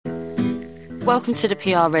Welcome to the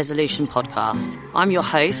PR Resolution podcast. I'm your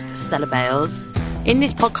host, Stella Bales. In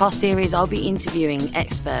this podcast series, I'll be interviewing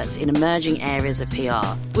experts in emerging areas of PR.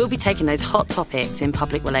 We'll be taking those hot topics in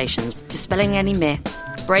public relations, dispelling any myths,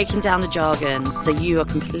 breaking down the jargon so you are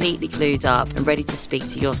completely clued up and ready to speak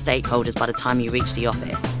to your stakeholders by the time you reach the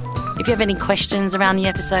office. If you have any questions around the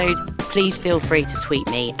episode, please feel free to tweet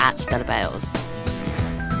me at Stella Bales.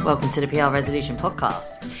 Welcome to the PR Resolution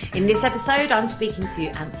podcast. In this episode, I'm speaking to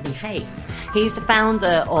Anthony Hayes. He's the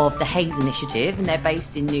founder of the Hayes Initiative, and they're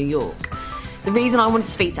based in New York. The reason I want to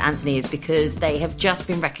speak to Anthony is because they have just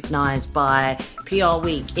been recognised by PR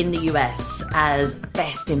Week in the US as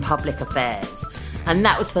Best in Public Affairs. And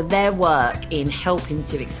that was for their work in helping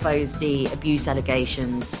to expose the abuse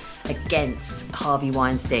allegations against Harvey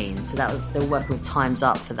Weinstein. So they're working with Time's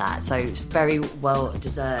Up for that. So it's very well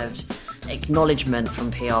deserved acknowledgement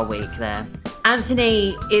from PR Week there.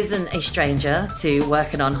 Anthony isn't a stranger to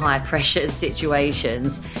working on high pressure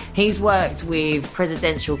situations. He's worked with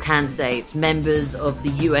presidential candidates, members of the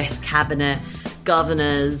US cabinet,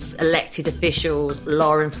 governors, elected officials,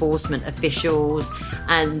 law enforcement officials,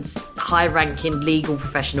 and high-ranking legal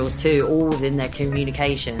professionals too, all within their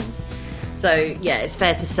communications. So, yeah, it's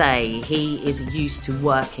fair to say he is used to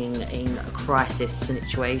working in crisis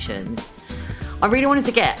situations. I really wanted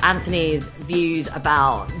to get Anthony's views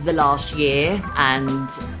about the last year and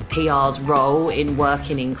PR's role in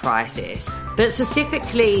working in crisis, but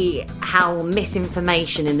specifically how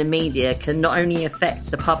misinformation in the media can not only affect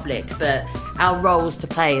the public, but our roles to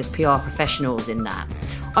play as PR professionals in that.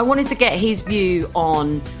 I wanted to get his view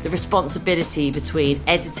on the responsibility between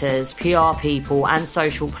editors, PR people, and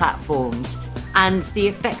social platforms, and the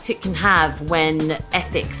effect it can have when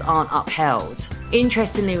ethics aren't upheld.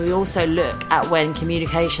 Interestingly, we also look at when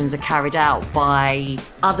communications are carried out by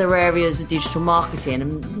other areas of digital marketing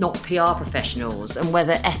and not PR professionals, and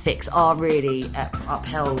whether ethics are really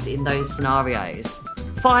upheld in those scenarios.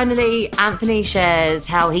 Finally, Anthony shares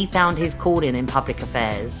how he found his calling in public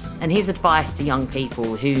affairs and his advice to young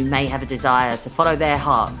people who may have a desire to follow their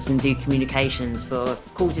hearts and do communications for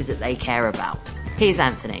causes that they care about. Here's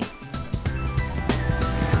Anthony.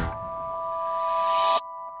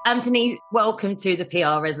 Anthony, welcome to the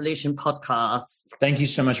PR Resolution podcast. Thank you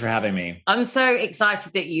so much for having me. I'm so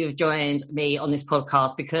excited that you've joined me on this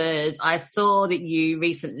podcast because I saw that you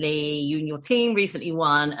and your team recently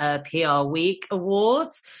won a PR Week award.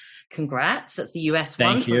 Congrats. That's the US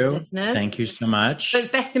one. Thank you. Thank you so much. So it's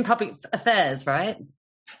Best in Public Affairs, right?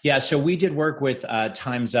 Yeah, so we did work with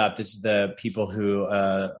Time's Up. This is the people who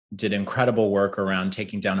did incredible work around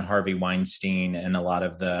taking down Harvey Weinstein and a lot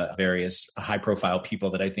of the various high-profile people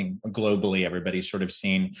that I think globally everybody's sort of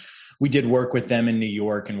seen. We did work with them in New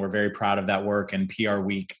York, and we're very proud of that work. And PR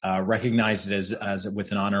Week recognized it as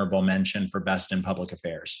with an honorable mention for Best in Public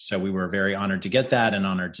Affairs. So we were very honored to get that and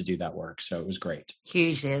honored to do that work. So it was great.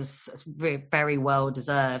 Hugely. It's very well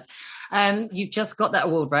deserved. You've just got that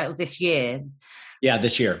award, right? It was this year. Yeah,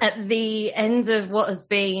 this year. At the end of what has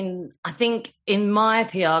been, I think, in my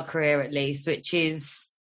PR career at least, which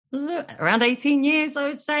is around 18 years, I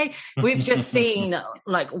would say, we've just seen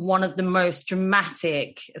like one of the most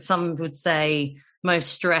dramatic, some would say most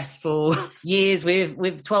stressful years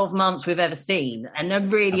with 12 months we've ever seen. And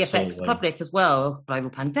it really affects the public as well.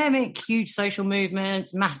 Global pandemic, huge social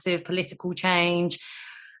movements, massive political change.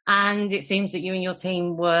 And it seems that you and your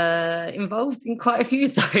team were involved in quite a few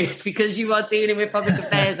of those because you are dealing with public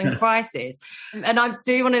affairs and crisis. And I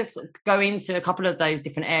do want to go into a couple of those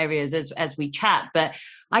different areas as we chat. But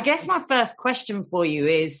I guess my first question for you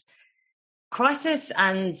is, crisis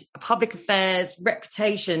and public affairs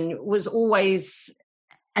reputation was always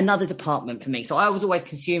another department for me. So I was always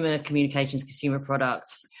consumer communications, consumer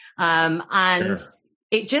products. Sure.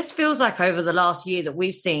 It just feels like over the last year that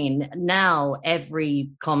we've seen now every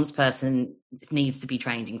comms person needs to be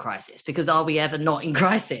trained in crisis, because are we ever not in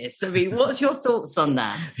crisis? I mean, what's your thoughts on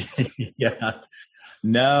that? Yeah.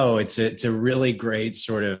 No, it's a really great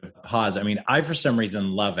sort of pause. I mean, I, for some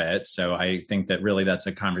reason, love it. So I think that really that's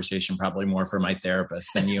a conversation probably more for my therapist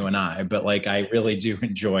than you and I, but like, I really do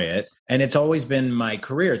enjoy it. And it's always been my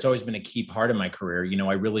career. It's always been a key part of my career. You know,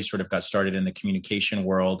 I really sort of got started in the communication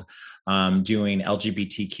world, doing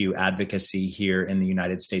LGBTQ advocacy here in the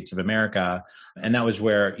United States of America. And that was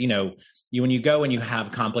where, you know, when you go and you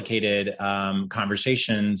have complicated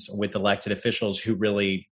conversations with elected officials who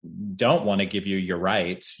really don't want to give you your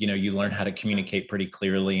rights, you know, you learn how to communicate pretty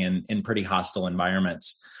clearly in pretty hostile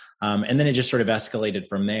environments. And then it just sort of escalated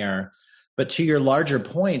from there. But to your larger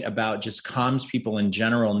point about just comms people in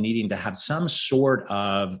general needing to have some sort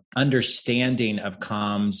of understanding of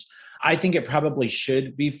comms, I think it probably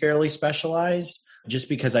should be fairly specialized. just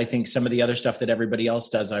because I think some of the other stuff that everybody else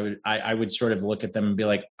does, I would sort of look at them and be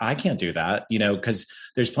like, I can't do that, because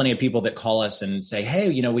there's plenty of people that call us and say, hey,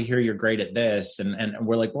 we hear you're great at this. And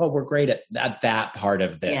we're like, well, we're great at that part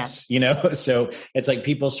of this, So it's like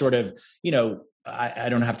people sort of, I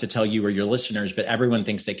don't have to tell you or your listeners, but everyone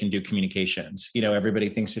thinks they can do communications. Everybody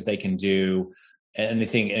thinks that they can do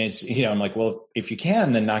anything. And it's, I'm like, well, if you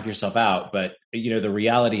can, then knock yourself out. But, the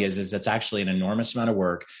reality is it's actually an enormous amount of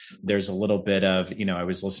work. There's a little bit of, I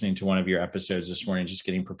was listening to one of your episodes this morning, just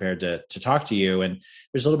getting prepared to talk to you. And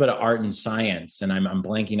there's a little bit of art and science. And I'm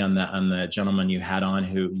blanking on the gentleman you had on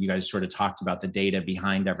who you guys sort of talked about the data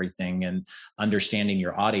behind everything and understanding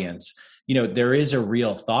your audience. There is a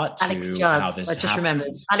real thought to Alex how this I just happens. remembered.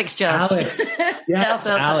 Alex Judd. Alex. Yes,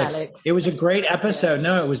 Alex. It was a great episode. Yes.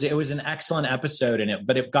 No, it was an excellent episode.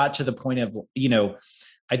 But it got to the point of,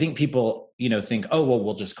 I think people, think, oh, well,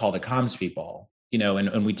 we'll just call the comms people,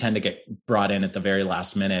 and we tend to get brought in at the very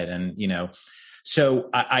last minute. And, so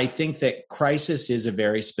I think that crisis is a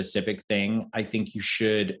very specific thing. I think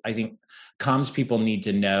comms people need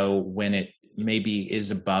to know when it maybe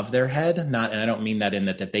is above their head. And I don't mean that in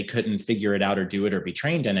that they couldn't figure it out or do it or be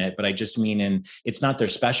trained in it, but I just mean it's not their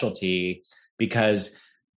specialty because,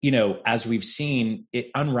 as we've seen, it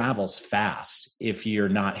unravels fast if you're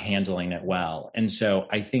not handling it well. And so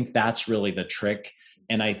I think that's really the trick.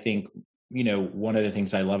 And I think, one of the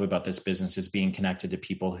things I love about this business is being connected to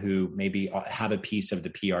people who maybe have a piece of the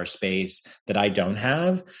PR space that I don't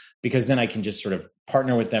have, because then I can just sort of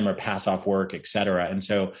partner with them or pass off work, et cetera.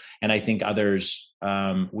 And I think others,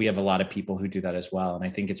 we have a lot of people who do that as well. And I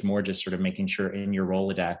think it's more just sort of making sure in your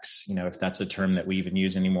Rolodex, if that's a term that we even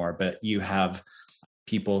use anymore, but you have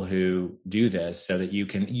people who do this so that you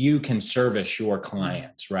can service your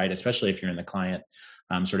clients, right? Especially if you're in the client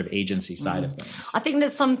sort of agency side of things. I think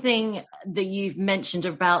there's something that you've mentioned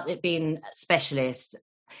about it being specialist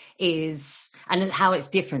and how it's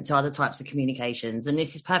different to other types of communications. And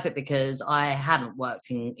this is perfect because I haven't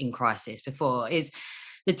worked in crisis before, is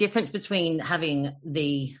the difference between having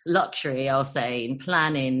the luxury, I'll say, in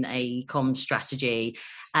planning a comm strategy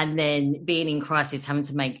and then being in crisis, having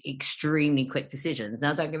to make extremely quick decisions.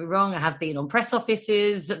 Now, don't get me wrong, I have been on press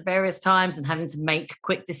offices at various times and having to make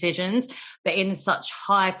quick decisions, but in such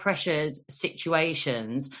high pressured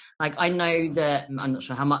situations, like I know that I'm not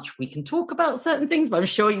sure how much we can talk about certain things, but I'm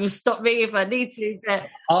sure you'll stop me if I need to. But,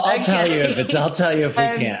 I'll tell you if we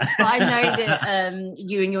can. But I know that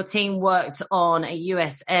you and your team worked on a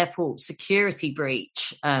US airport security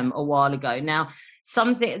breach a while ago. Now,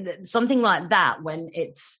 something like that, when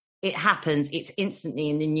it happens, it's instantly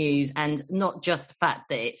in the news, and not just the fact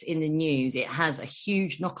that it's in the news, it has a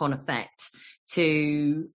huge knock-on effect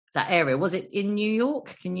to that area. Was it in New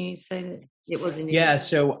York? Can you say that it was in New York? Yeah,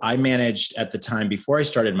 so I managed at the time, before I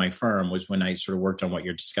started my firm, was when I sort of worked on what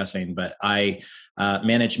you're discussing, but I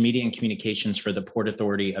managed media and communications for the Port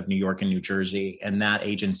Authority of New York and New Jersey. And that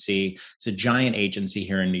agency, it's a giant agency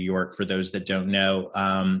here in New York, for those that don't know.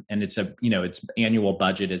 And its annual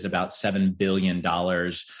budget is about $7 billion,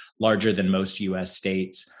 larger than most US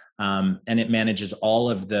states. And it manages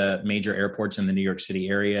all of the major airports in the New York City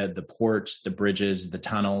area, the ports, the bridges, the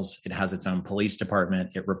tunnels. It has its own police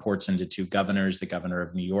department. It reports into two governors, the governor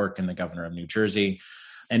of New York and the governor of New Jersey.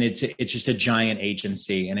 And it's just a giant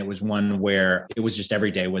agency. And it was one where it was just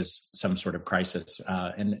every day was some sort of crisis.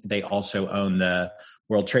 And they also own the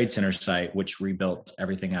World Trade Center site, which rebuilt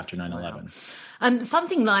everything after 9/11. Wow.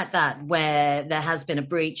 Something like that, where there has been a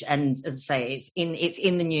breach, and as I say, it's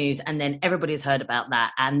in the news, and then everybody's heard about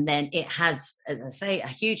that, and then it has, as I say, a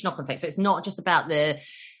huge knock-on effect. So it's not just about the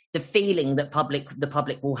feeling that the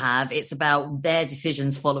public will have. It's about their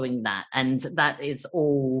decisions following that. And that is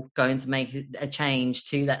all going to make a change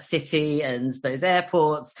to that city and those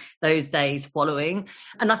airports, those days following.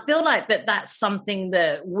 And I feel like that's something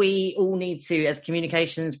that we all need to, as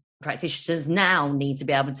communications practitioners now, need to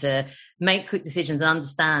be able to make quick decisions and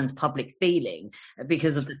understand public feeling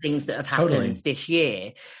because of the things that have happened this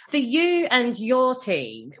year. For you and your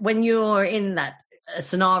team, when you're in that a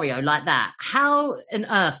scenario like that, how on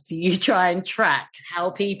earth do you try and track how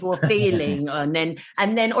people are feeling and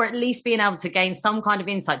then or at least being able to gain some kind of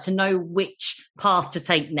insight to know which path to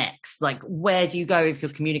take next? Like, where do you go with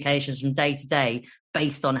your communications from day to day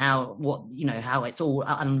based on how it's all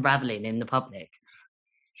unraveling in the public?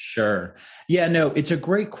 Sure. Yeah, no, it's a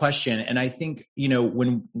great question. And I think,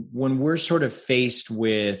 when we're sort of faced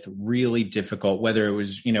with really difficult, whether it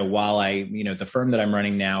was, while the firm that I'm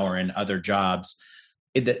running now or in other jobs,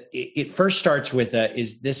 it first starts with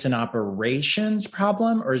is this an operations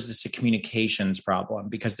problem or is this a communications problem?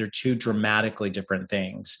 Because they're two dramatically different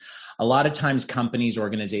things. A lot of times companies,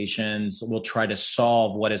 organizations will try to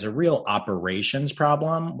solve what is a real operations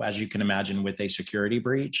problem, as you can imagine with a security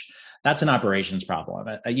breach. That's an operations problem.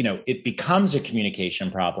 It becomes a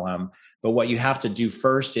communication problem, but what you have to do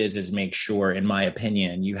first is make sure, in my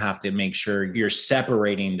opinion, you have to make sure you're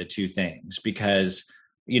separating the two things, because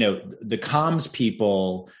the comms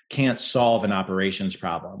people can't solve an operations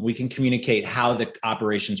problem. We can communicate how the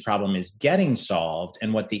operations problem is getting solved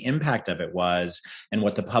and what the impact of it was and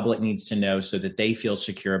what the public needs to know so that they feel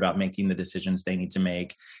secure about making the decisions they need to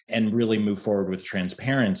make and really move forward with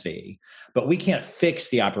transparency. But we can't fix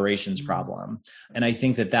the operations problem. And I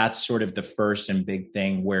think that that's sort of the first and big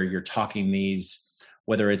thing where you're talking these,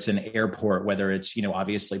 whether it's an airport, whether it's,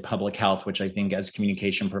 obviously public health, which I think as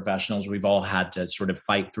communication professionals, we've all had to sort of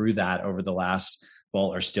fight through that over the last,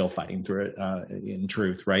 are still fighting through it in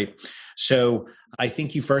truth, right? So I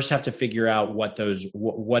think you first have to figure out what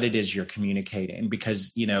it is you're communicating,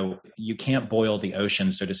 because, you can't boil the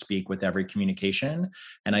ocean, so to speak, with every communication.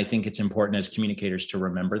 And I think it's important as communicators to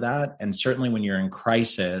remember that. And certainly when you're in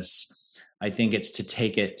crisis, I think it's to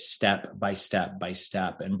take it step by step by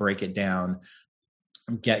step and break it down,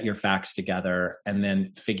 get your facts together, and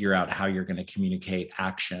then figure out how you're going to communicate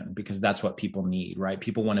action, because that's what people need, right?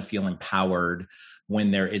 People want to feel empowered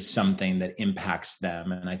when there is something that impacts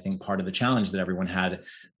them. And I think part of the challenge that everyone had,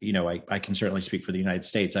 I can certainly speak for the United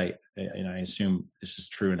States. I assume this is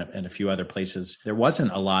true in a few other places. There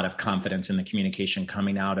wasn't a lot of confidence in the communication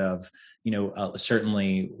coming out of,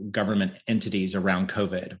 certainly government entities around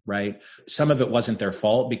COVID, right? Some of it wasn't their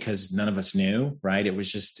fault because none of us knew, right? It was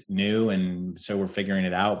just new. And so we're figuring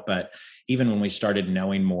it out. But even when we started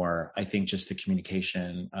knowing more, I think just the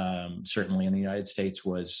communication, certainly in the United States,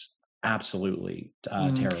 was absolutely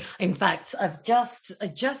terrible. In fact, I've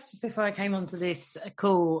just before I came onto this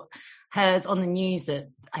call, heard on the news that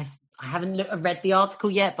I haven't read the article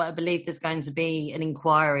yet, but I believe there's going to be an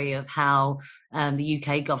inquiry of how the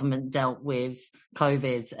UK government dealt with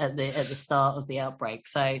COVID at the start of the outbreak.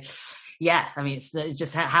 So, yeah, I mean, it's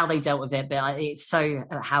just how they dealt with it, but it's so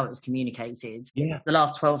how it was communicated the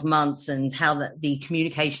last 12 months and how the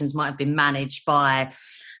communications might have been managed by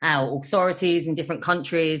our authorities in different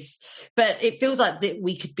countries. But it feels like that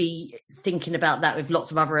we could be thinking about that with lots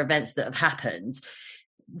of other events that have happened.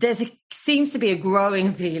 Seems to be a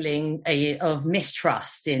growing feeling of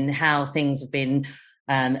mistrust in how things have been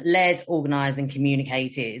led, organised and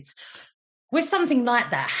communicated. With something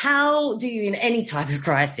like that, how do you, in any type of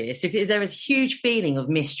crisis, if there is a huge feeling of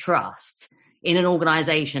mistrust in an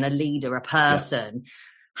organisation, a leader, a person,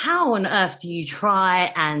 how on earth do you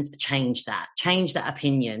try and change that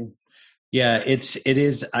opinion? Yeah, it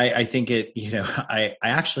is. I think I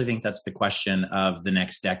actually think that's the question of the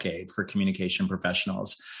next decade for communication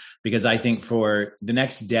professionals, because I think for the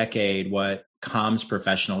next decade, what comms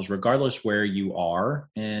professionals, regardless where you are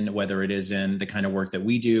and whether it is in the kind of work that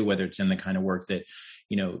we do, whether it's in the kind of work that,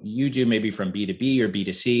 you do maybe from B2B or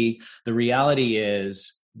B2C, the reality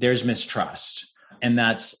is there's mistrust. And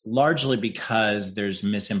that's largely because there's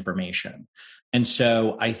misinformation. And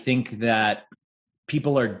so I think that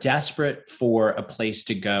people are desperate for a place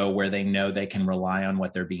to go where they know they can rely on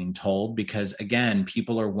what they're being told, because again,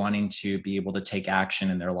 people are wanting to be able to take action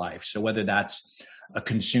in their life. So whether that's a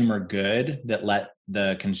consumer good that let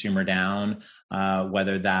the consumer down,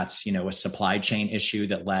 whether that's, a supply chain issue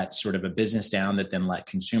that let sort of a business down that then let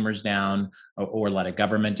consumers down, or let a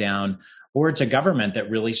government down, or it's a government that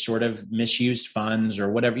really sort of misused funds or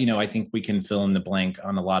whatever, I think we can fill in the blank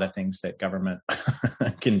on a lot of things that government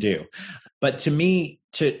can do. But to me,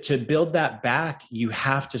 to build that back, you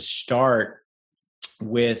have to start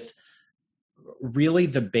with really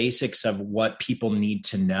the basics of what people need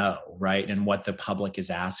to know, right? And what the public is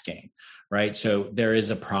asking, right? So there is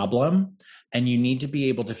a problem and you need to be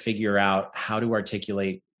able to figure out how to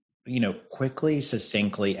articulate, quickly,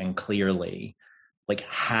 succinctly, and clearly, like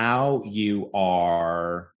how you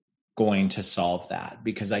are going to solve that,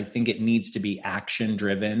 because I think it needs to be action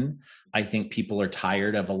driven. I think people are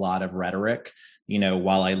tired of a lot of rhetoric.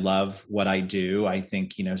 While I love what I do, I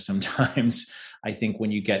think, sometimes I think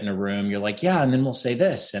when you get in a room, you're like, yeah, and then we'll say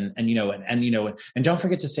this and don't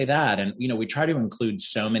forget to say that. And, we try to include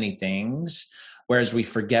so many things, whereas we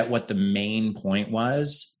forget what the main point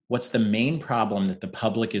was. What's the main problem that the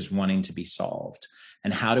public is wanting to be solved?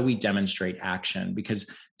 And how do we demonstrate action? Because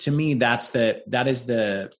to me, that is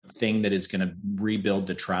the thing that is going to rebuild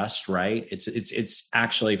the trust, right? It's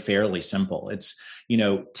actually fairly simple. It's,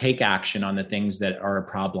 take action on the things that are a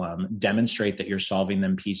problem, demonstrate that you're solving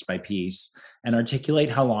them piece by piece, and articulate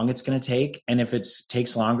how long it's going to take. And if it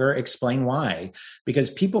takes longer, explain why, because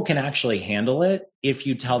people can actually handle it if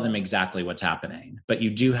you tell them exactly what's happening. But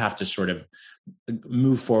you do have to sort of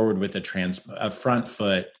move forward with a front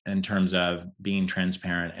foot in terms of being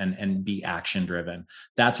transparent and be action driven.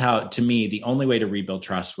 That's how, to me, the only way to rebuild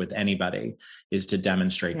trust with anybody is to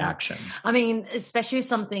demonstrate action. I mean, especially with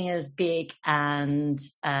something as big and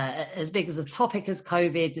as big as a topic as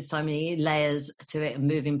COVID, there's so many layers to it and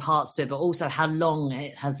moving parts to it, but also how long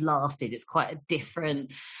it has lasted. It's quite a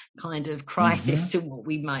different kind of crisis to what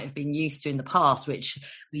we might have been used to in the past, which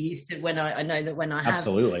we used to I know that when I have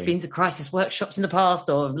been to crisis workshops in the past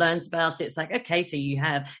or have learned about it, it's like, okay, so you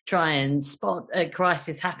try and spot a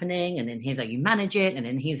crisis happening, and then here's how you manage it, and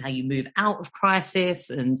then here's how you move out of crisis,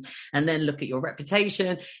 and then look at your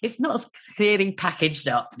reputation. It's not as clearly packaged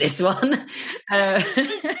up, this one.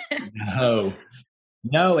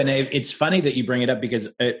 No, and it's funny that you bring it up, because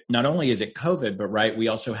not only is it COVID, but right, we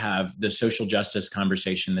also have the social justice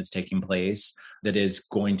conversation that's taking place that is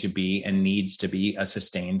going to be and needs to be a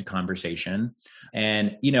sustained conversation.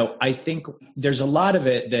 And, I think there's a lot of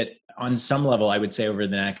it that on some level, I would say over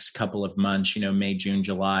the next couple of months, May, June,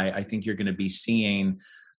 July, I think you're going to be seeing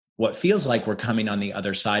what feels like we're coming on the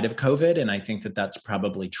other side of COVID. And I think that that's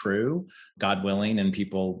probably true, God willing, and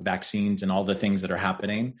vaccines and all the things that are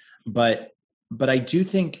happening. But I do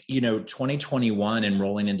think, 2021 and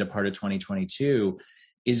rolling into part of 2022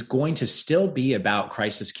 is going to still be about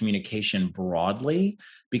crisis communication broadly,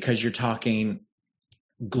 because you're talking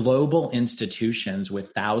global institutions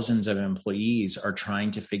with thousands of employees are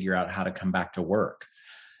trying to figure out how to come back to work.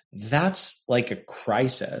 That's like a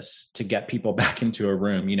crisis to get people back into a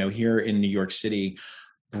room. Here in New York City,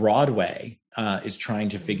 Broadway is trying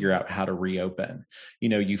to figure out how to reopen.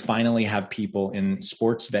 You finally have people in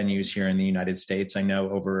sports venues here in the United States. I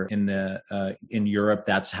know over in Europe,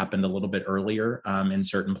 that's happened a little bit earlier in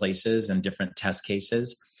certain places and different test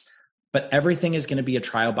cases. But everything is going to be a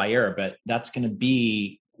trial by error. But that's going to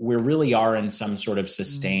be, we really are in some sort of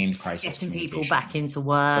sustained crisis. Getting people back into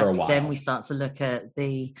work. Then we start to look at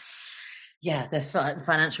the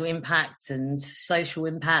financial impact and social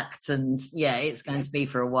impact. And it's going to be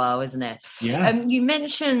for a while, isn't it? Yeah. You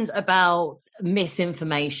mentioned about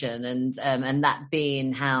misinformation and that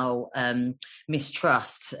being how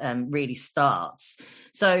mistrust really starts.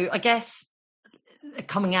 So I guess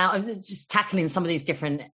coming out and just tackling some of these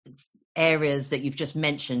different areas that you've just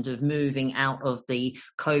mentioned of moving out of the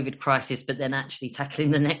COVID crisis, but then actually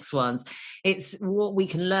tackling the next ones. It's what we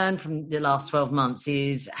can learn from the last 12 months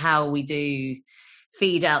is how we do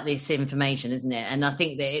feed out this information, isn't it? And I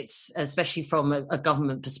think that it's, especially from a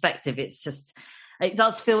government perspective, it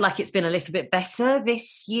does feel like it's been a little bit better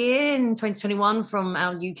this year in 2021 from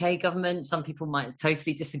our UK government. Some people might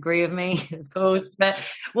totally disagree with me, of course, but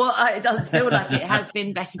it does feel like it has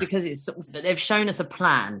been better because it's they've shown us a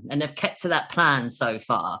plan and they've kept to that plan so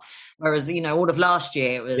far. Whereas, all of last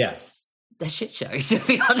year it was a shit show, to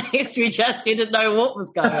be honest. We just didn't know what was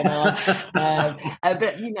going on. But,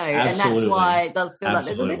 and that's why it does feel like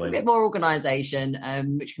there's a little bit more organisation,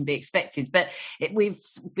 which can be expected. But we've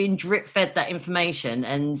been drip fed that information.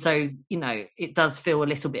 And so, it does feel a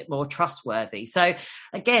little bit more trustworthy. So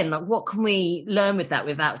again, what can we learn with that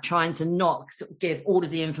without trying to not sort of give all of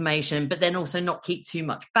the information, but then also not keep too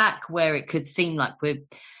much back where it could seem like we're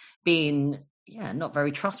being not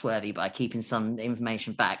very trustworthy by keeping some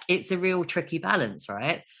information back? It's a real tricky balance,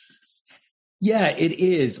 right? Yeah, it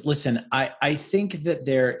is. Listen, I think that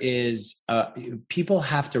there is, people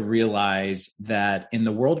have to realize that in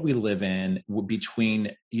the world we live in,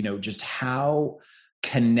 between, just how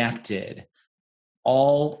connected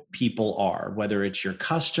all people are, whether it's your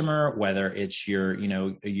customer, whether it's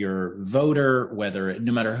your voter,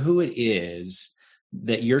 no matter who it is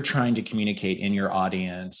that you're trying to communicate in your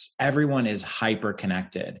audience, everyone is hyper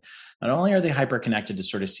connected. Not only are they hyper connected to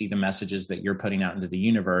sort of see the messages that you're putting out into the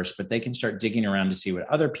universe, but they can start digging around to see what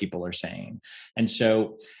other people are saying. And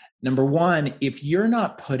so, number one, if you're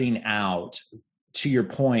not putting out, to your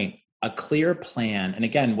point, a clear plan, and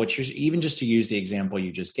again, even just to use the example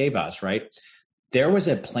you just gave us, right? There was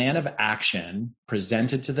a plan of action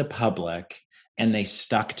presented to the public, and they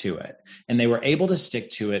stuck to it. And they were able to stick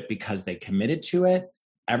to it because they committed to it.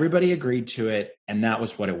 Everybody agreed to it. And that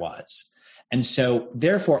was what it was. And so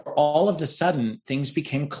therefore, all of a sudden, things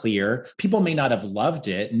became clear. People may not have loved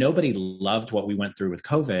it. Nobody loved what we went through with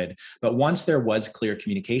COVID. But once there was clear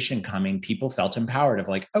communication coming, people felt empowered of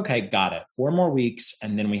like, okay, got it. 4 more weeks.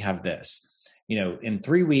 And then we have this. In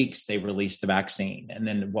 3 weeks, they release the vaccine. And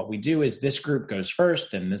then what we do is this group goes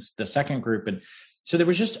first and the second group. So there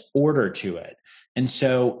was just order to it. And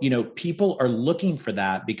so, people are looking for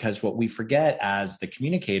that because what we forget as the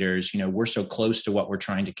communicators, we're so close to what we're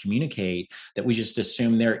trying to communicate that we just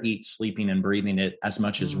assume they're sleeping and breathing it as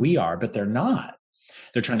much as we are, but they're not.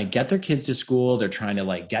 They're trying to get their kids to school. They're trying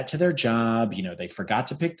to get to their job. They forgot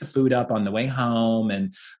to pick the food up on the way home,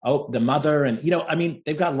 and the mother, and,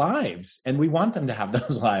 they've got lives and we want them to have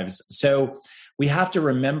those lives. So we have to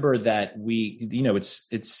remember that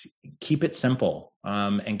it's keep it simple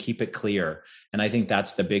and keep it clear. And I think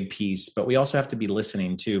that's the big piece, but we also have to be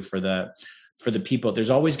listening too for the people. There's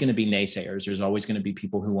always going to be naysayers. There's always going to be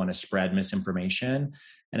people who want to spread misinformation.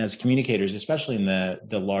 And as communicators, especially in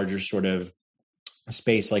the larger sort of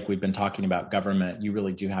space, like we've been talking about government, you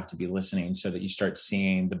really do have to be listening so that you start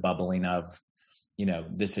seeing the bubbling of, you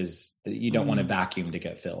don't want a vacuum to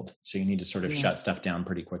get filled. So you need to sort of shut stuff down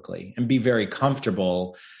pretty quickly and be very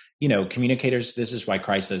comfortable. Communicators, this is why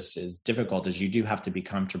crisis is difficult, is you do have to be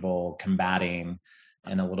comfortable combating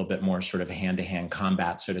and a little bit more sort of hand-to-hand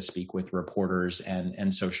combat, so to speak, with reporters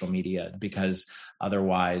and social media, because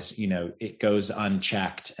otherwise, it goes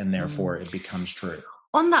unchecked and therefore it becomes true.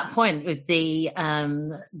 On that point, with the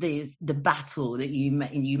battle that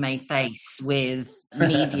you may face with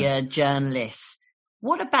media journalists,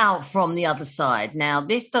 what about from the other side? Now,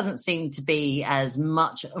 this doesn't seem to be as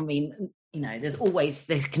much. I mean, there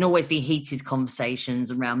can always be heated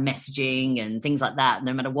conversations around messaging and things like that,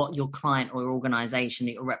 no matter what your client or organization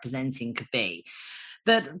that you're representing could be.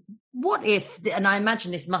 But what if, and I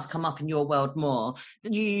imagine this must come up in your world more,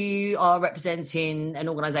 that you are representing an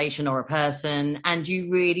organization or a person and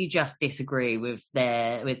you really just disagree with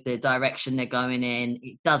the direction they're going in.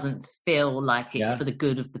 It doesn't feel like it's for the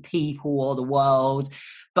good of the people or the world,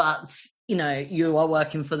 but you are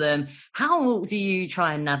working for them. How do you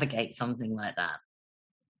try and navigate something like that?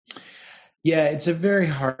 Yeah, it's a very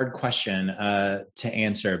hard question to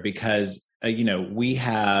answer because we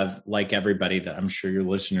have, like everybody, that I'm sure your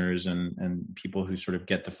listeners and people who sort of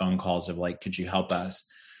get the phone calls of could you help us?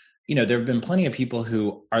 There have been plenty of people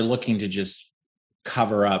who are looking to just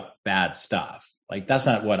cover up bad stuff. That's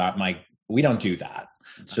not what we don't do that.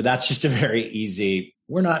 So that's just a very easy,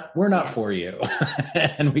 we're not for you.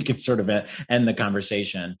 And we can sort of end the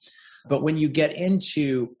conversation. But when you get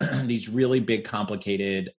into these really big,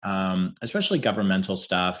 complicated, especially governmental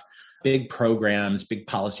stuff, big programs, big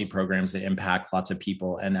policy programs that impact lots of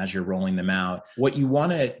people. And as you're rolling them out, what you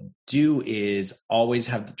want to do is always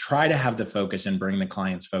try to have the focus and bring the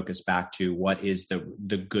client's focus back to what is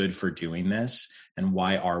the good for doing this and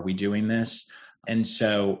why are we doing this? And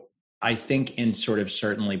so I think in sort of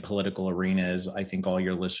certainly political arenas, I think all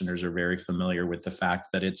your listeners are very familiar with the fact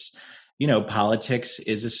that it's, politics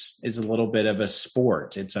is a little bit of a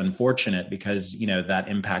sport. It's unfortunate because, that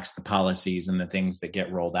impacts the policies and the things that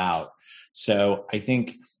get rolled out. So I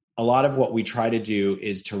think a lot of what we try to do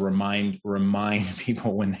is to remind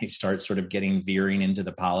people when they start sort of veering into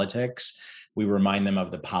the politics, we remind them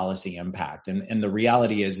of the policy impact. And the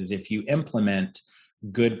reality is if you implement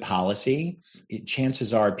good policy,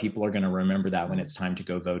 chances are people are going to remember that when it's time to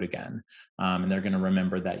go vote again. And they're going to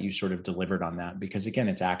remember that you sort of delivered on that because, again,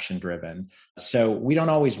 it's action driven. So we don't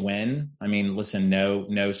always win. I mean, listen,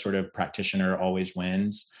 no sort of practitioner always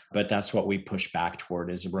wins, but that's what we push back toward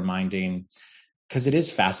is reminding, because it is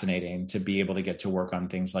fascinating to be able to get to work on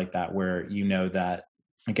things like that, where that,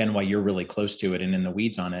 again, while you're really close to it and in the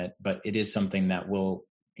weeds on it, but it is something that will,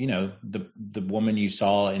 the woman you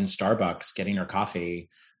saw in Starbucks getting her coffee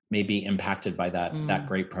may be impacted by that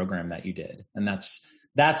great program that you did. And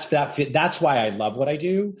that's why I love what I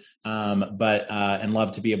do. And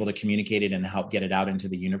love to be able to communicate it and help get it out into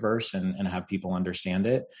the universe and have people understand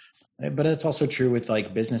it. But it's also true with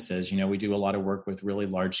businesses. We do a lot of work with really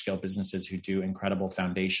large scale businesses who do incredible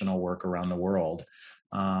foundational work around the world.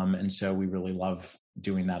 And so we really love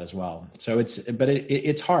doing that as well. So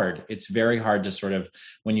it's hard. It's very hard to sort of,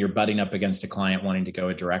 when you're butting up against a client wanting to go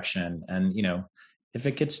a direction, and, if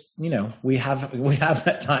it gets, we have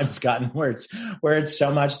at times gotten where it's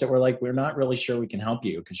so much that we're not really sure we can help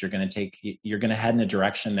you because you're going to head in a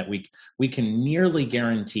direction that we can nearly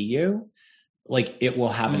guarantee you, it will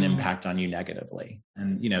have an impact on you negatively.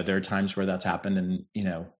 And, there are times where that's happened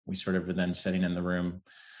and, we sort of are then sitting in the room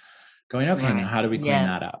going, okay, now how do we clean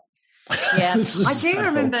that up? Yeah, I do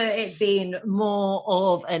remember it being more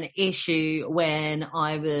of an issue when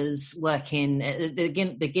I was working at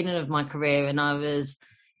the beginning of my career, and I was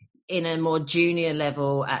in a more junior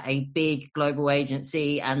level at a big global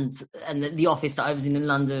agency, and the office that I was in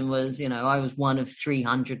London was, I was one of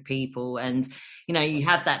 300 people. And, you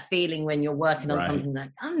have that feeling when you're working on something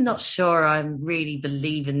like, I'm not sure I really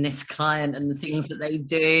believe in this client and the things that they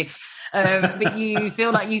do. But you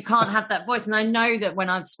feel like you can't have that voice. And I know that when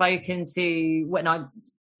I've spoken to,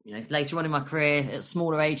 later on in my career at a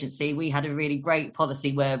smaller agency, we had a really great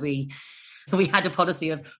policy where we had a policy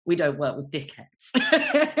of we don't work with dickheads.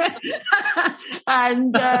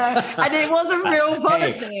 and it was a real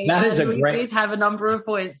policy. Hey, that is we did have a number of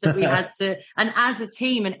points that we had to, and as a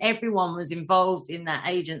team, and everyone was involved in that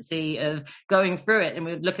agency of going through it, and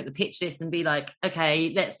we would look at the pitch list and be like,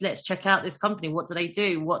 okay, let's check out this company. What do they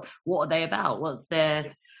do? What are they about? What's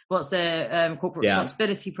their corporate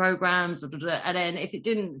responsibility programs? And then if it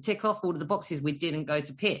didn't tick off all of the boxes, we didn't go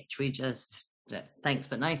to pitch. We just thanks,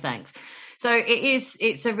 but no thanks. So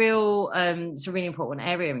it's a really important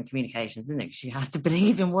area in communications, isn't it? Because you have to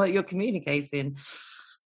believe in what you're communicating.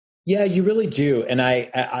 Yeah, you really do. And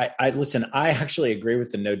I listen, I actually agree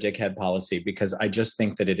with the no dickhead policy, because I just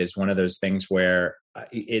think that it is one of those things where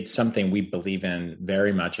it's something we believe in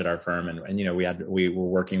very much at our firm. And we were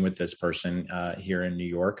working with this person here in New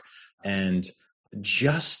York, and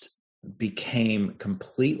just became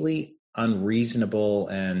completely unreasonable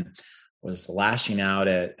and was lashing out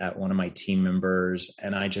at one of my team members.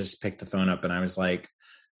 And I just picked the phone up and I was like,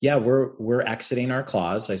 yeah, we're exiting our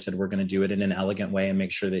clause. I said, we're going to do it in an elegant way and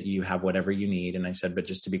make sure that you have whatever you need. And I said, but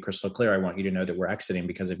just to be crystal clear, I want you to know that we're exiting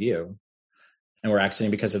because of you. And we're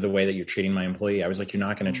exiting because of the way that you're treating my employee. I was like, you're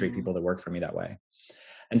not going to treat people that work for me that way.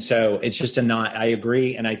 And so it's just I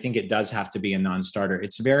agree. And I think it does have to be a non-starter.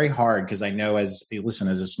 It's very hard because I know as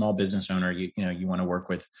a small business owner, you want to work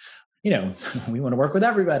with, we want to work with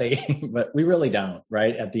everybody, but we really don't,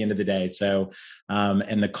 right? At the end of the day. So,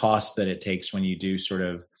 and the cost that it takes when you do sort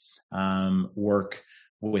of work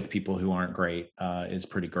with people who aren't great is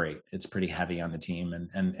pretty great. It's pretty heavy on the team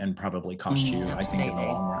and probably cost you, I think, in the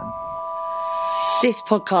long run. This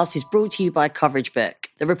podcast is brought to you by Coverage Book,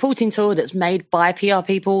 the reporting tool that's made by PR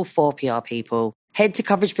people for PR people. Head to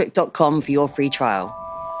coveragebook.com for your free trial.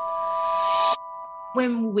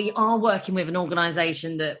 When we are working with an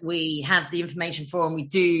organisation that we have the information for and we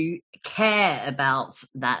do care about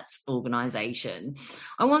that organisation,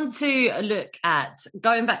 I want to look at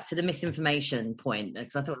going back to the misinformation point,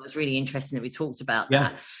 because I thought it was really interesting that we talked about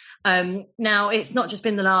that. Now, it's not just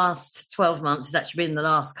been the last 12 months, it's actually been the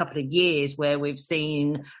last couple of years where we've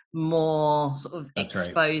seen more sort of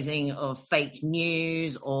exposing of fake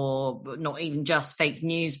news, or not even just fake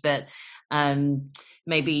news, but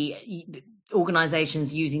maybe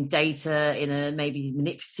organizations using data in a maybe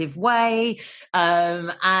manipulative way.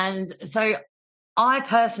 And so I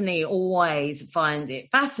personally always find it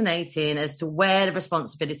fascinating as to where the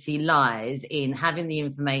responsibility lies in having the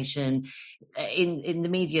information in the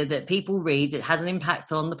media that people read. It has an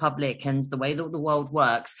impact on the public and the way that the world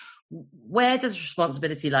works. Where does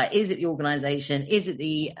responsibility lie? Is it the organization? Is it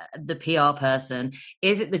the PR person?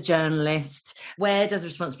 Is it the journalist? Where does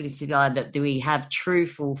responsibility lie? Do we have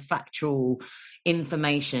truthful, factual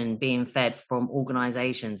information being fed from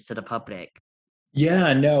organizations to the public?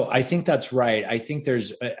 Yeah, no, I think that's right. I think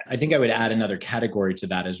I would add another category to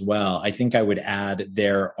that as well. I think I would add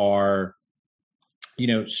there are,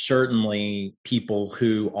 certainly people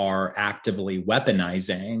who are actively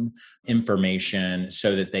weaponizing information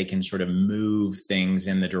so that they can sort of move things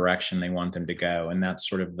in the direction they want them to go. And that's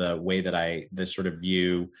sort of the way that this sort of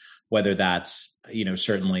view, whether that's,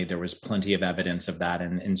 certainly there was plenty of evidence of that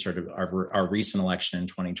in sort of our recent election in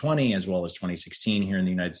 2020, as well as 2016 here in the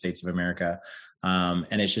United States of America.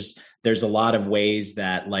 And it's just, there's a lot of ways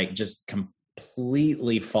that just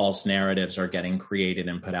completely false narratives are getting created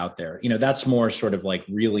and put out there. That's more sort of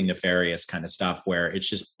really nefarious kind of stuff where it's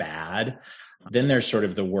just bad. Then there's sort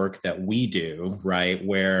of the work that we do, right,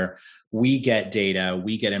 where we get data,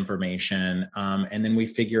 we get information, and then we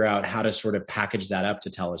figure out how to sort of package that up to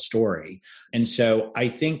tell a story. And so I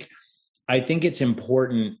think it's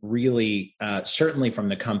important, really, certainly from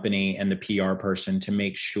the company and the PR person, to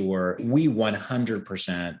make sure we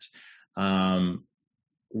 100%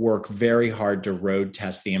 work very hard to road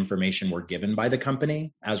test the information we're given by the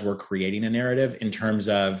company as we're creating a narrative, in terms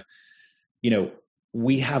of,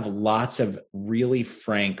 we have lots of really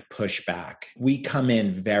frank pushback. We come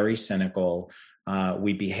in very cynical.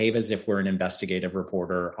 We behave as if we're an investigative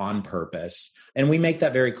reporter on purpose. And we make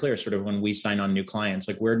that very clear sort of when we sign on new clients.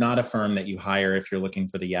 We're not a firm that you hire if you're looking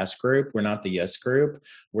for the yes group. We're not the yes group.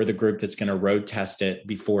 We're the group that's going to road test it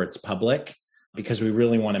before it's public. because we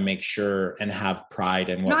really want to make sure and have pride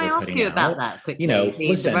in what Can we're I putting ask you out. about that quickly?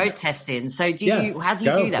 The road testing. So how do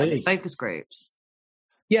you do that? Is it focus groups?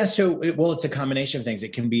 Yeah. So, it's a combination of things.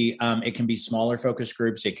 It can be smaller focus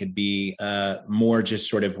groups. It could be more just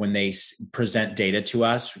sort of when they present data to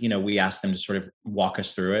us, we ask them to sort of walk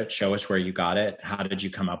us through it, show us where you got it. How did you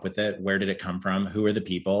come up with it? Where did it come from? Who are the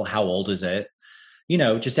people? How old is it?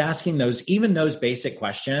 Just asking those basic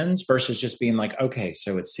questions versus just being like, okay,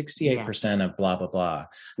 so it's 68% of blah, blah, blah.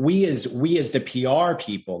 We as the PR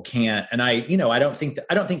people can't, and I don't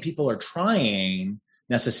think people are trying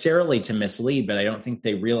necessarily to mislead, but I don't think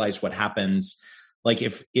they realize what happens. Like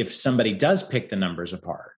if somebody does pick the numbers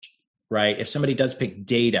apart, right? If somebody does pick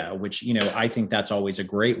data, which, I think that's always a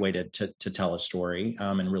great way to tell a story,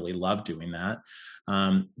 and really love doing that.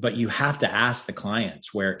 But you have to ask the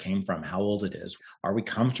clients where it came from, how old it is. Are we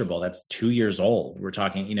comfortable? That's 2 years old. We're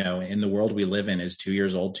talking, in the world we live in, is 2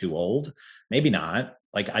 years old too old? Maybe not.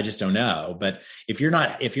 Like, I just don't know. But if you're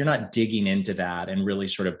not digging into that and really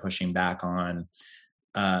sort of pushing back on,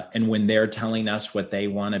 and when they're telling us what they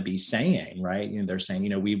want to be saying, right? They're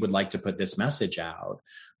saying, we would like to put this message out.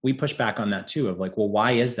 We push back on that too, of like, well,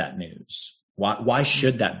 why is that news? Why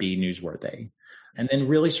should that be newsworthy? And then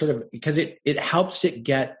really sort of, because it helps it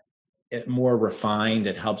get more refined.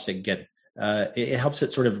 It helps it get, it helps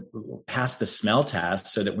it sort of pass the smell test,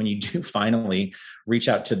 so that when you do finally reach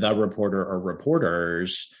out to the reporter or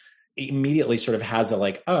reporters, it immediately sort of has a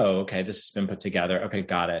like, oh, okay, this has been put together. Okay,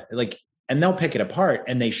 got it. Like, and they'll pick it apart,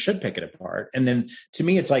 and they should pick it apart. And then to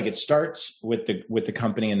me, it's like, it starts with the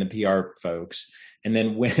company and the PR folks. And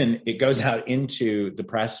then when it goes out into the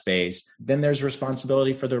press space, then there's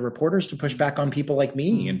responsibility for the reporters to push back on people like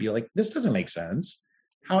me and be like, this doesn't make sense.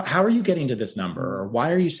 How are you getting to this number? Or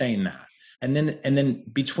why are you saying that? And then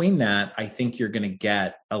between that, I think you're going to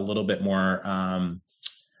get a little bit more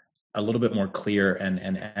clear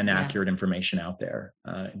and accurate information out there.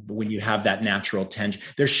 When you have that natural tension,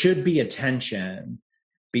 there should be a tension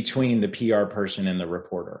between the PR person and the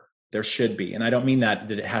reporter. There should be. And I don't mean that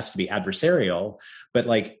it has to be adversarial, but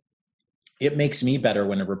like, it makes me better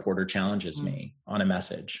when a reporter challenges me on a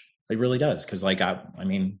message. It really does. Cause like, I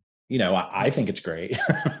think it's great,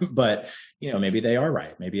 but maybe they are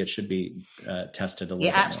right. Maybe it should be tested a little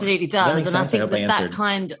bit more. It absolutely does. And I think that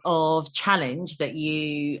kind of challenge that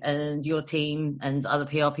you and your team and other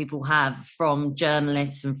PR people have from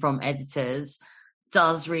journalists and from editors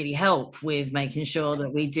does really help with making sure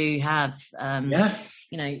that we do have,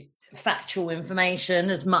 factual information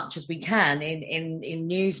as much as we can in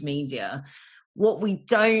news media. What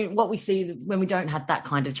we see when we don't have that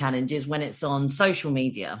kind of challenge is when it's on social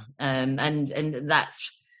media. And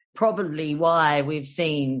that's probably why we've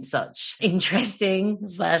seen such interesting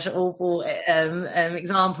 / awful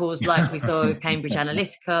examples, like we saw with Cambridge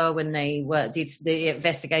Analytica when they the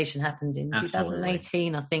investigation happened in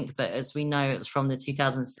 2018, I think, but as we know, it was from the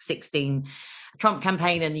 2016 Trump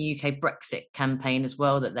campaign and the UK Brexit campaign as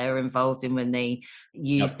well that they were involved in, when they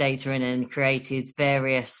used data in and created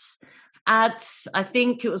various ads. I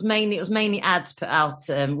think it was mainly ads put out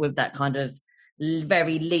with that kind of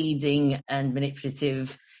very leading and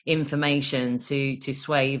manipulative information to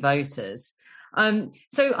sway voters.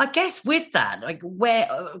 So I guess with that, like, where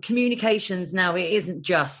communications now, it isn't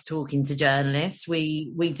just talking to journalists.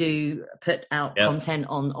 We do put out content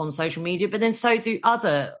on social media, but then so do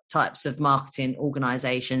other types of marketing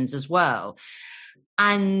organizations as well.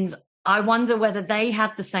 And I wonder whether they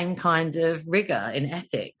have the same kind of rigor in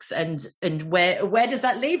ethics, and where does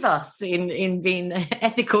that leave us in being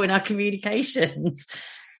ethical in our communications?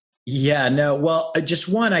 Yeah, no, well, just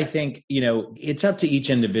one, I think, it's up to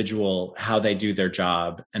each individual how they do their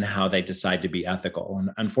job and how they decide to be ethical.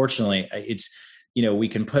 And unfortunately, it's, we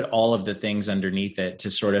can put all of the things underneath it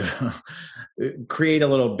to sort of create a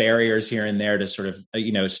little barriers here and there to sort of,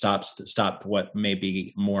 stop what may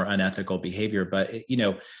be more unethical behavior. But,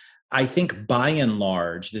 I think by and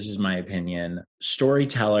large, this is my opinion,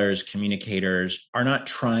 storytellers, communicators are not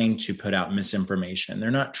trying to put out misinformation. They're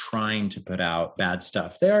not trying to put out bad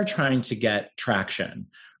stuff. They are trying to get traction,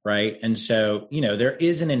 right? And so, there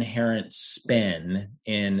is an inherent spin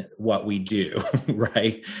in what we do,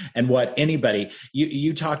 right? And what anybody,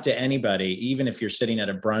 you talk to anybody, even if you're sitting at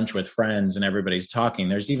a brunch with friends and everybody's talking,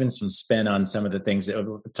 there's even some spin on some of the things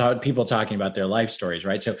that people talking about their life stories,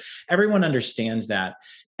 right? So everyone understands that.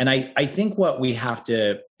 And I think what we have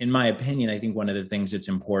to, in my opinion, I think one of the things that's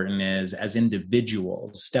important is, as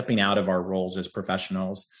individuals stepping out of our roles as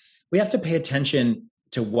professionals, we have to pay attention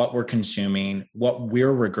to what we're consuming, what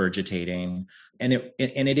we're regurgitating. And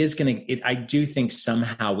it is going to, I do think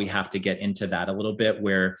somehow we have to get into that a little bit,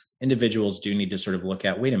 where individuals do need to sort of look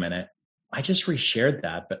at, wait a minute, I just reshared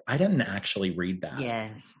that, but I didn't actually read that.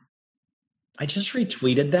 Yes. I just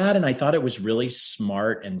retweeted that and I thought it was really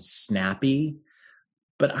smart and snappy,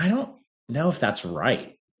 but I don't know if that's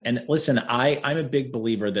right. And listen, I'm a big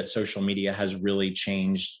believer that social media has really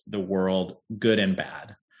changed the world, good and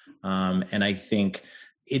bad. And I think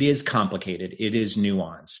it is complicated. It is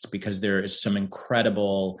nuanced because there is some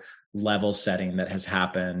incredible level setting that has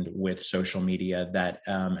happened with social media that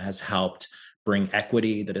has helped bring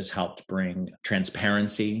equity, that has helped bring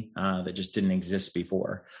transparency that just didn't exist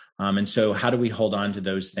before. And so how do we hold on to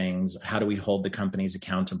those things? How do we hold the companies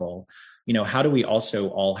accountable? How do we also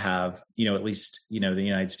all have, at least, the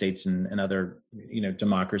United States and other,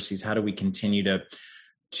 democracies, how do we continue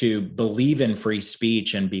to believe in free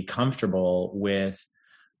speech and be comfortable with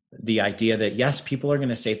the idea that, yes, people are going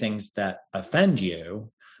to say things that offend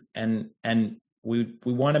you, and we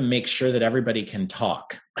want to make sure that everybody can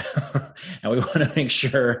talk. And we want to make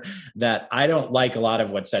sure that I don't like a lot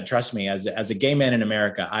of what's said. Trust me, as a gay man in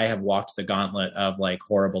America, I have walked the gauntlet of like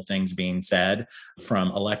horrible things being said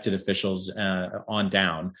from elected officials on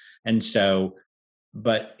down. And so,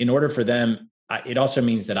 but in order for them, it also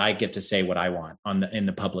means that I get to say what I want in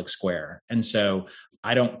the public square. And so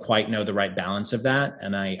I don't quite know the right balance of that.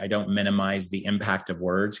 And I don't minimize the impact of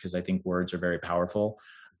words because I think words are very powerful.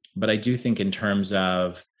 But I do think in terms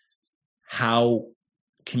of how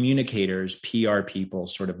communicators, PR people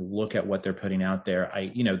sort of look at what they're putting out there,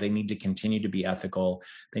 they need to continue to be ethical.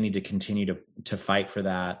 They need to continue to fight for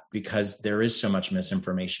that because there is so much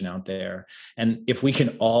misinformation out there. And if we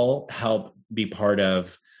can all help be part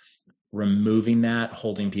of removing that,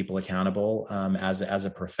 holding people accountable as a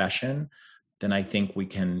profession, then I think we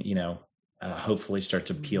can, hopefully start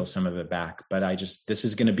to peel some of it back. But this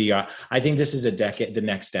is going to be, I think this is the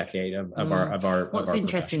next decade of our. What's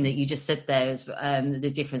interesting that you just said there is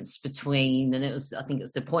the difference between, and I think it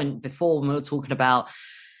was the point before when we were talking about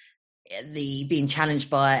the being challenged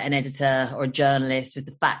by an editor or a journalist with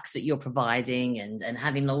the facts that you're providing and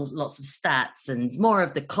having lots of stats and more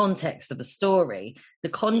of the context of a story, the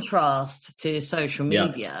contrast to social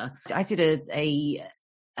media. Yeah. I did a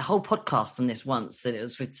whole podcast on this once, and it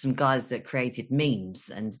was with some guys that created memes,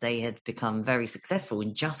 and they had become very successful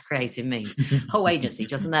in just creating memes. Whole agency,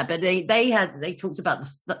 just in that. But they talked about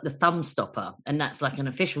the thumb stopper, and that's like an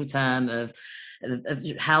official term of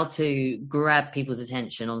how to grab people's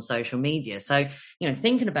attention on social media. So,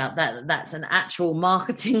 thinking about that's an actual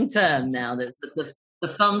marketing term now. That's the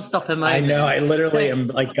thumb stopper moment. I know. I literally am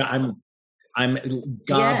like, I'm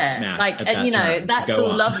gobsmacked. That's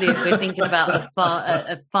all lovely if we're thinking about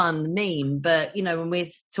a fun meme. But, when we're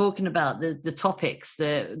talking about the topics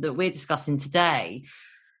that we're discussing today,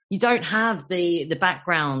 you don't have the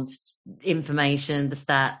background information, the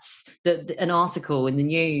stats that an article in the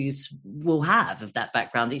news will have of that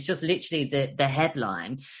background. It's just literally the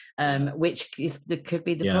headline, which could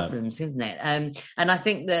be the problems, isn't it? And I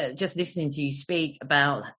think that just listening to you speak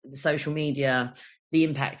about social media, the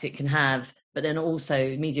impact it can have, but then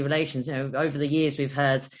also media relations, over the years we've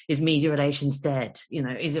heard, is media relations dead?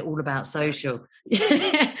 Is it all about social?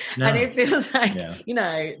 No. And it feels like,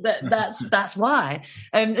 that's why.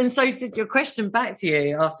 And so to your question back to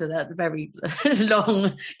you after that very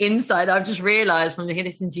long insight, I've just realized from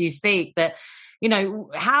listening to you speak that,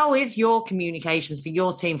 how is your communications for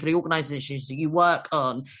your team, for the organizations that you work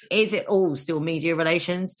on? Is it all still media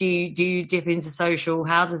relations? Do you dip into social?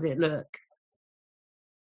 How does it look?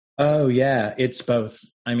 Oh yeah, it's both.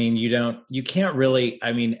 I mean, you can't really,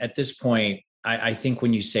 at this point, I think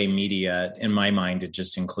when you say media, in my mind, it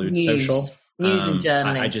just includes social. News and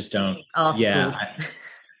journalists. I just don't. Articles.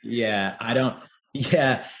 I don't.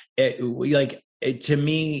 Yeah. To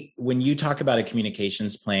me, when you talk about a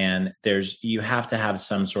communications plan, you have to have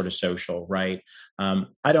some sort of social, right?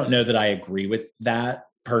 I don't know that I agree with that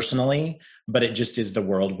personally, but it just is the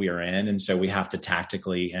world we are in. And so we have to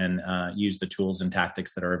tactically and use the tools and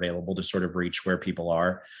tactics that are available to sort of reach where people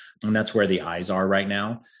are. And that's where the eyes are right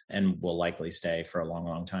now and will likely stay for a long,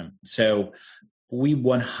 long time. So we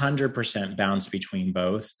 100% bounce between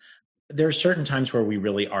both. There are certain times where we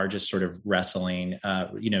really are just sort of wrestling,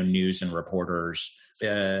 news and reporters,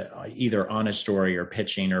 either on a story or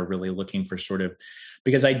pitching or really looking for sort of,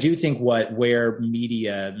 because I do think where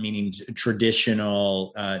media, meaning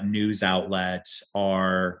traditional news outlets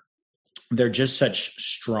they're just such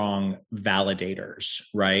strong validators,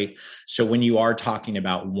 right? So when you are talking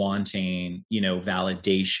about wanting,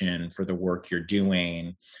 validation for the work you're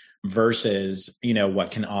doing versus,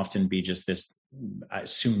 what can often be just this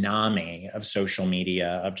tsunami of social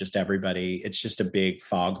media of just everybody, it's just a big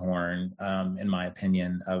foghorn, in my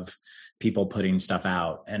opinion, of people putting stuff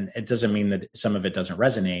out. And it doesn't mean that some of it doesn't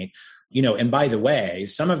resonate. And by the way,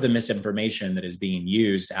 some of the misinformation that is being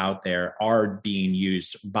used out there are being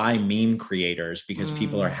used by meme creators because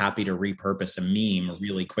people are happy to repurpose a meme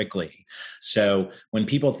really quickly. So when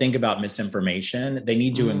people think about misinformation, they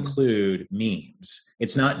need to include memes.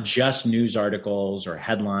 It's not just news articles or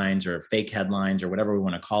headlines or fake headlines or whatever we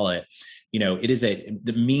want to call it.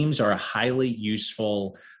 The memes are a highly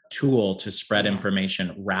useful tool to spread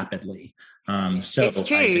information rapidly. So it's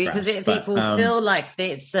true because people feel like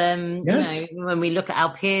it's yes. When we look at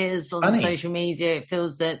our peers on social media, it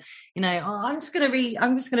feels that I'm just going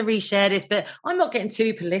to reshare this, but I'm not getting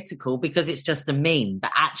too political because it's just a meme,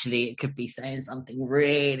 but actually it could be saying something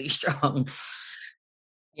really strong.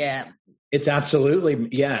 Yeah. It's absolutely,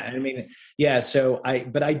 yeah. I mean, yeah. So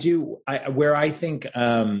where I think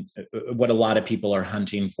what a lot of people are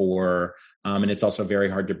hunting for, and it's also very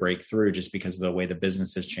hard to break through just because of the way the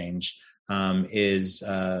business has changed, is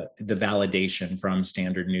the validation from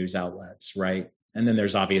standard news outlets, right? And then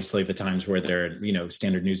there's obviously the times where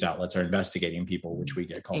standard news outlets are investigating people, which we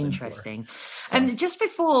get called Interesting. And just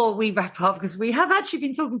before we wrap up, because we have actually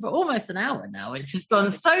been talking for almost an hour now, which has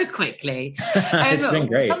gone so quickly. It's been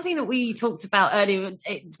great. Something that we talked about earlier,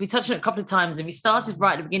 we touched on it a couple of times, and we started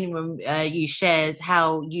right at the beginning when you shared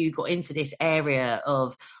how you got into this area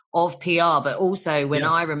of PR, but also when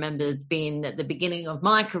I remembered being at the beginning of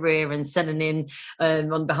my career and selling in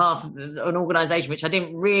on behalf of an organisation which I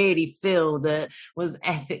didn't really feel that was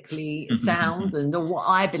ethically sound and what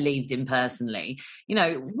I believed in personally.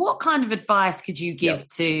 What kind of advice could you give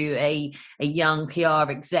to a young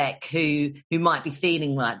PR exec who might be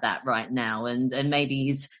feeling like that right now and maybe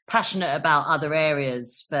he's passionate about other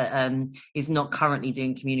areas but is not currently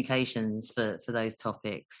doing communications for those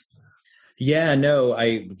topics? Yeah, no,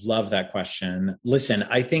 I love that question. Listen,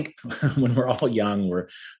 I think when we're all young,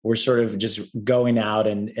 we're sort of just going out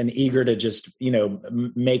and eager to just,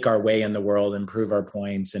 make our way in the world and prove our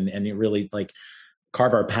points and really like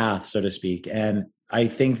carve our path, so to speak. And I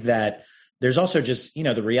think that there's also just,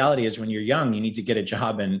 the reality is when you're young, you need to get a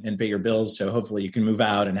job and pay your bills. So hopefully you can move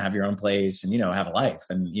out and have your own place and, have a life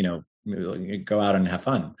and, go out and have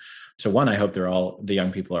fun. So I hope the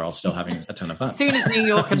young people are all still having a ton of fun. As soon as New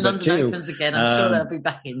York and London opens again, I'm sure they'll be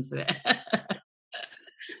back into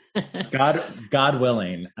it. God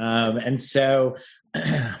willing. And so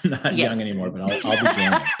I'm not young anymore, but I'll be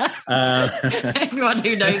jamming. Everyone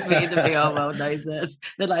who knows me in the VR world knows this.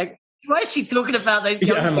 They're like, why is she talking about those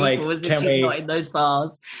young people as if she's not in those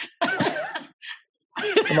bars?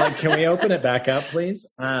 I'm like, can we open it back up, please?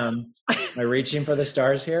 Am I reaching for the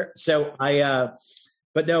stars here? So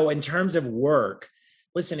but no, in terms of work,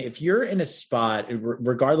 listen, if you're in a spot,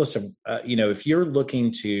 regardless of, if you're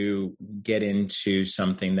looking to get into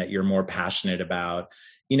something that you're more passionate about,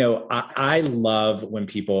 I love when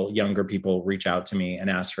younger people reach out to me and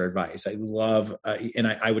ask for advice. I love, and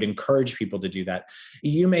I would encourage people to do that.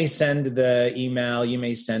 You may send the email, you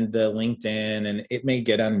may send the LinkedIn, and it may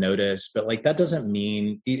get unnoticed, but like, that doesn't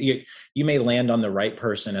mean you may land on the right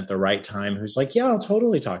person at the right time who's like, yeah, I'll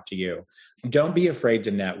totally talk to you. Don't be afraid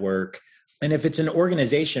to network. And if it's an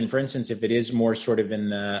organization, for instance, if it is more sort of in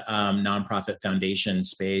the nonprofit foundation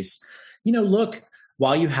space, look,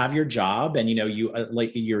 while you have your job and,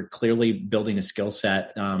 you're clearly building a skill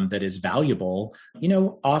set that is valuable,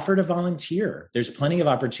 offer to volunteer. There's plenty of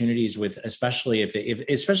opportunities especially if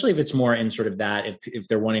it's more in sort of that, if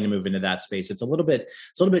they're wanting to move into that space, it's a little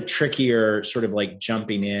bit trickier sort of like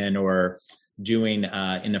jumping in or doing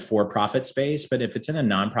in a for-profit space. But if it's in a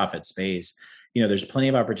nonprofit space, there's plenty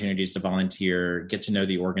of opportunities to volunteer, get to know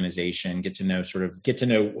the organization, get to know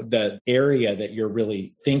the area that you're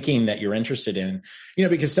really thinking that you're interested in,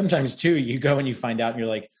 because sometimes too, you go and you find out and you're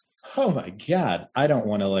like, oh my God, I don't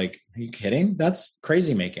want to are you kidding? That's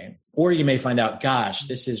crazy making. Or you may find out, gosh,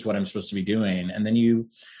 this is what I'm supposed to be doing. And then you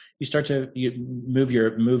start to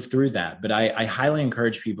move through that. But I highly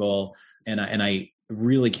encourage people, and I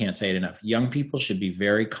really can't say it enough. Young people should be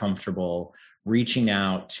very comfortable reaching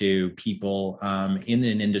out to people in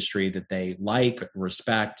an industry that they like,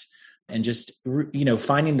 respect, and just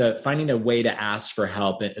finding a way to ask for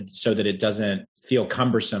help so that it doesn't feel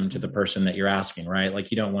cumbersome to the person that you're asking, right?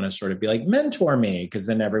 Like you don't want to sort of be like, mentor me, because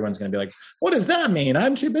then everyone's going to be like, what does that mean?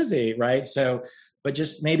 I'm too busy, right? So, but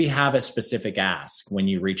just maybe have a specific ask when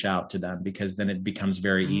you reach out to them, because then it becomes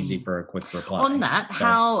very easy for a quick reply. On that,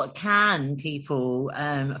 how can people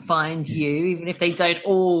find you, even if they don't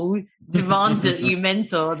all demand that you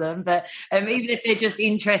mentor them, but even if they're just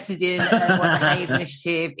interested in what the Hays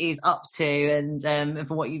Initiative is up to, and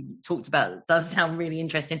from what you've talked about, it does sound really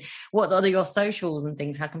interesting. What are your socials and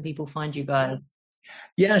things? How can people find you guys?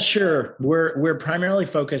 Yeah, sure. We're primarily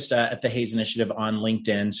focused at the Hayes Initiative on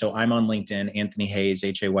LinkedIn. So I'm on LinkedIn, Anthony Hayes,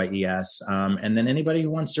 Hayes. And then anybody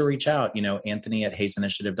who wants to reach out,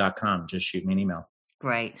 Anthony@hayesinitiative.com. Just shoot me an email.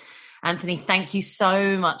 Great. Anthony, thank you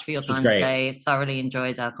so much for your time today. I've thoroughly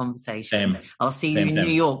enjoyed our conversation. Same. I'll see you in New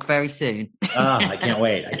York very soon. I can't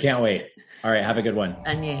wait. All right. Have a good one.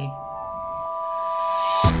 And you.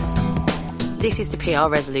 This is the PR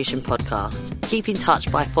Resolution Podcast. Keep in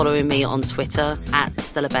touch by following me on Twitter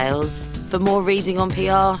 @Stella Bales. For more reading on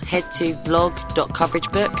PR, head to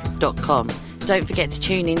blog.coveragebook.com. Don't forget to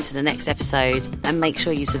tune in to the next episode and make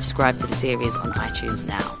sure you subscribe to the series on iTunes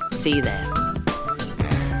now. See you there.